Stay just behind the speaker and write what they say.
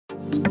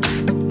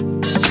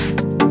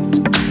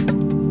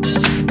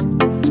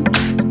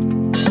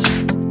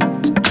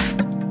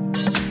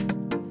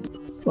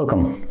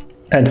Welcome.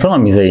 In front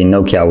of me is a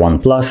Nokia 1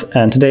 Plus,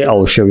 and today I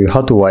will show you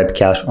how to wipe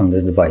cache on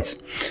this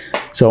device.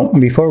 So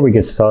before we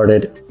get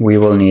started, we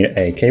will need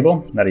a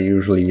cable that I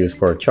usually use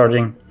for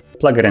charging.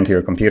 Plug it into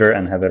your computer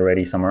and have it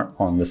ready somewhere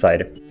on the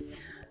side.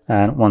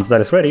 And once that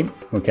is ready,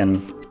 we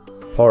can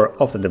power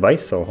off the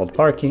device, so hold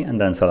power key and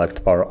then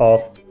select power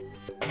off.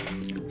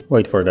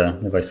 Wait for the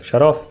device to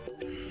shut off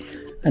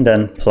and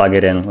then plug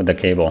it in with the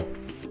cable.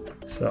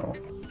 So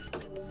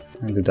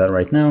I'll do that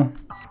right now.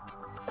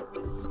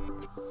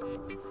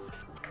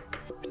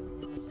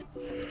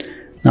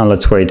 Now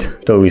let's wait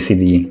till we see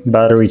the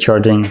battery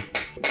charging.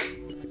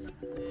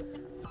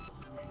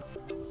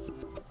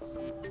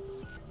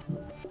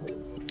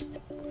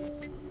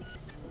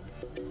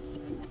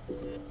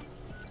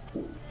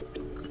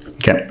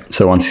 Okay,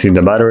 so once you see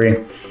the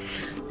battery,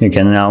 you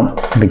can now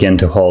begin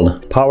to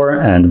hold power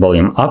and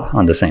volume up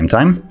on the same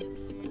time.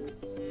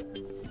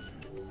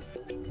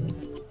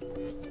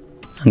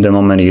 And the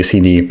moment you see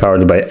the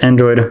powered by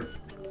Android,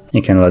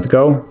 you can let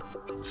go.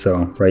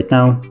 So right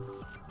now.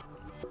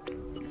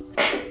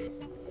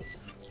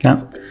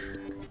 Yeah,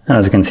 and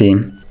as you can see,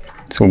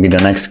 this will be the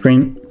next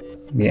screen,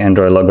 the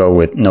Android logo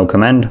with no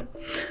command.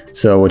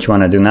 So what you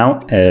want to do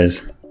now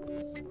is,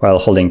 while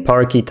holding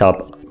power key,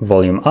 tap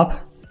volume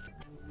up,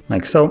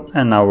 like so,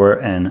 and now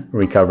we're in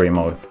recovery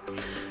mode.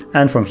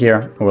 And from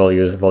here, we'll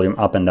use volume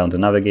up and down to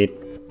navigate,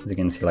 as you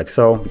can see, like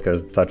so,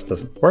 because touch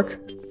doesn't work.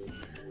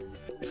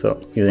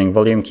 So using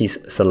volume keys,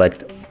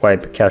 select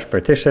Wipe Cache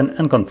Partition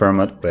and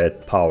confirm it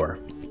with power.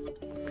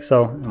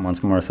 So, and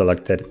once more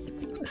select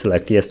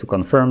yes to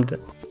confirm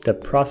the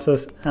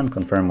process and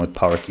confirm with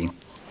power key.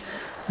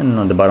 And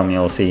on the bottom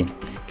you'll see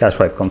cache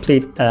wipe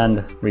complete and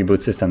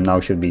reboot system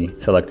now should be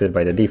selected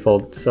by the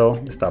default. So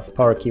just tap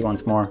power key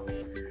once more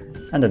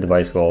and the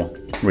device will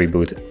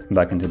reboot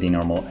back into the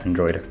normal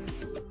Android.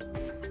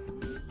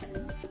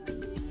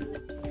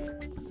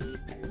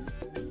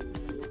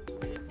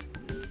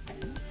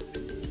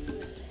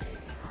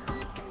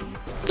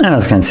 And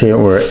as you can see,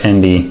 we're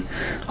in the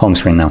home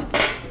screen now.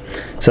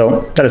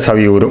 So that is how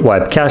you would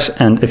wipe cache,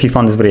 and if you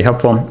found this video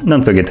helpful,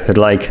 don't forget to hit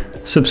like,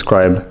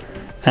 subscribe,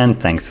 and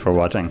thanks for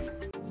watching.